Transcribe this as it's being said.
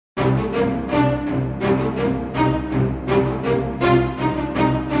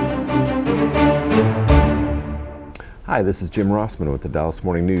Hi, this is Jim Rossman with the Dallas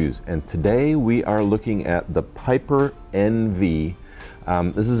Morning News, and today we are looking at the Piper NV.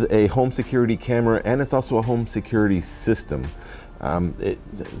 This is a home security camera, and it's also a home security system.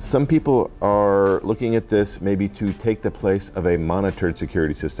 Some people are looking at this maybe to take the place of a monitored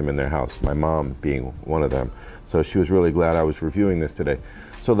security system in their house, my mom being one of them. So she was really glad I was reviewing this today.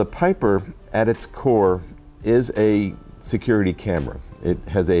 So the Piper, at its core, is a security camera. It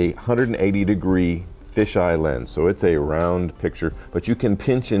has a 180-degree fisheye lens, so it's a round picture, but you can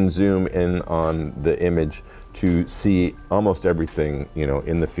pinch and zoom in on the image to see almost everything,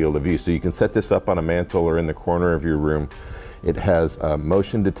 in the field of view. So you can set this up on a mantle or in the corner of your room. It has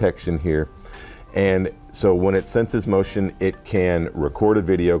motion detection here, and so when it senses motion, it can record a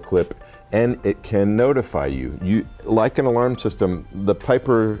video clip and it can notify you. Like an alarm system, the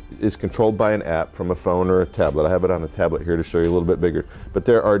Piper is controlled by an app from a phone or a tablet. I have it on a tablet here to show you a little bit bigger. But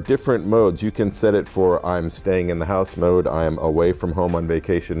there are different modes. You can set it for I'm staying in the house mode, I am away from home on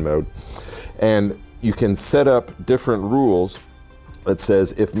vacation mode. And you can set up different rules that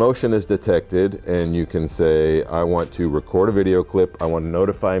says if motion is detected, and you can say I want to record a video clip, I want to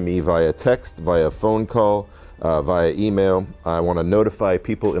notify me via text, via phone call, via email. I want to notify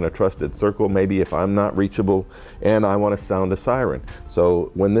people in a trusted circle, maybe if I'm not reachable, and I want to sound a siren.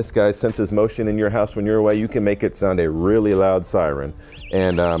 So when this guy senses motion in your house when you're away, you can make it sound a really loud siren,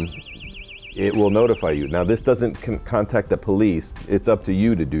 and it will notify you. Now this doesn't contact the police, it's up to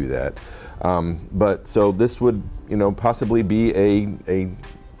you to do that. But so this would possibly be a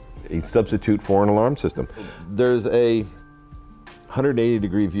substitute for an alarm system. There's a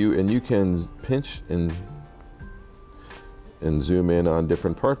 180-degree view, and you can pinch and zoom in on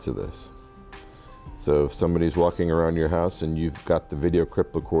different parts of this. So if somebody's walking around your house and you've got the video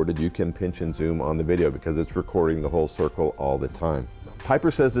clip recorded, you can pinch and zoom on the video because it's recording the whole circle all the time.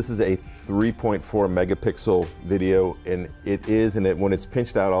 Piper says this is a 3.4 megapixel video, and it is, and when it's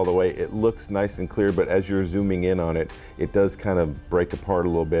pinched out all the way, it looks nice and clear, but as you're zooming in on it, it does kind of break apart a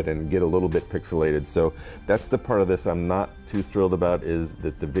little bit and get a little bit pixelated. So that's the part of this I'm not too thrilled about, is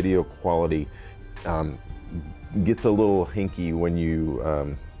that the video quality gets a little hinky when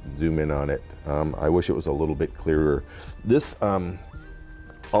you zoom in on it. I wish it was a little bit clearer. This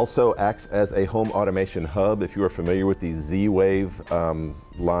also acts as a home automation hub. If you are familiar with the Z-Wave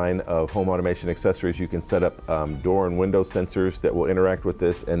line of home automation accessories, you can set up door and window sensors that will interact with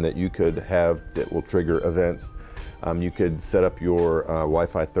this and that you could have that will trigger events. You could set up your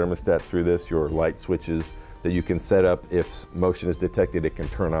Wi-Fi thermostat through this, your light switches that you can set up. If motion is detected, it can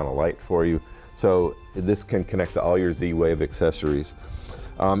turn on a light for you. So this can connect to all your Z-Wave accessories.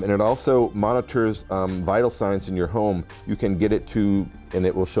 And it also monitors vital signs in your home. You can get it to, and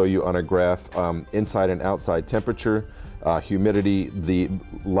it will show you on a graph, inside and outside temperature, humidity, the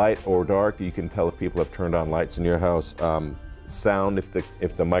light or dark. You can tell if people have turned on lights in your house. Sound,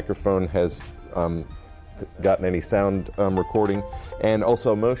 if the microphone has gotten any sound recording, and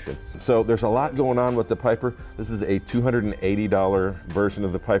also motion. So there's a lot going on with the Piper. This is a $280 version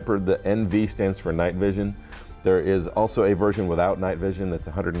of the Piper. The NV stands for night vision. There is also a version without night vision that's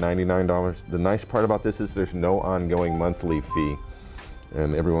 $199. The nice part about this is there's no ongoing monthly fee.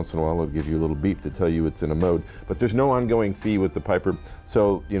 And every once in a while it'll give you a little beep to tell you it's in a mode. But there's no ongoing fee with the Piper.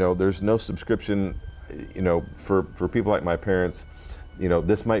 So, there's no subscription, for people like my parents.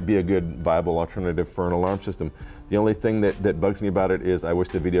 This might be a good viable alternative for an alarm system. The only thing that bugs me about it is I wish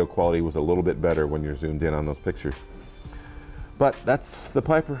the video quality was a little bit better when you're zoomed in on those pictures. But that's the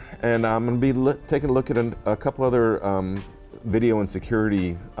Piper, and I'm going to be taking a look at a couple other video and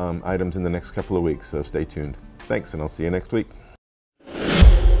security items in the next couple of weeks, so stay tuned. Thanks, and I'll see you next week.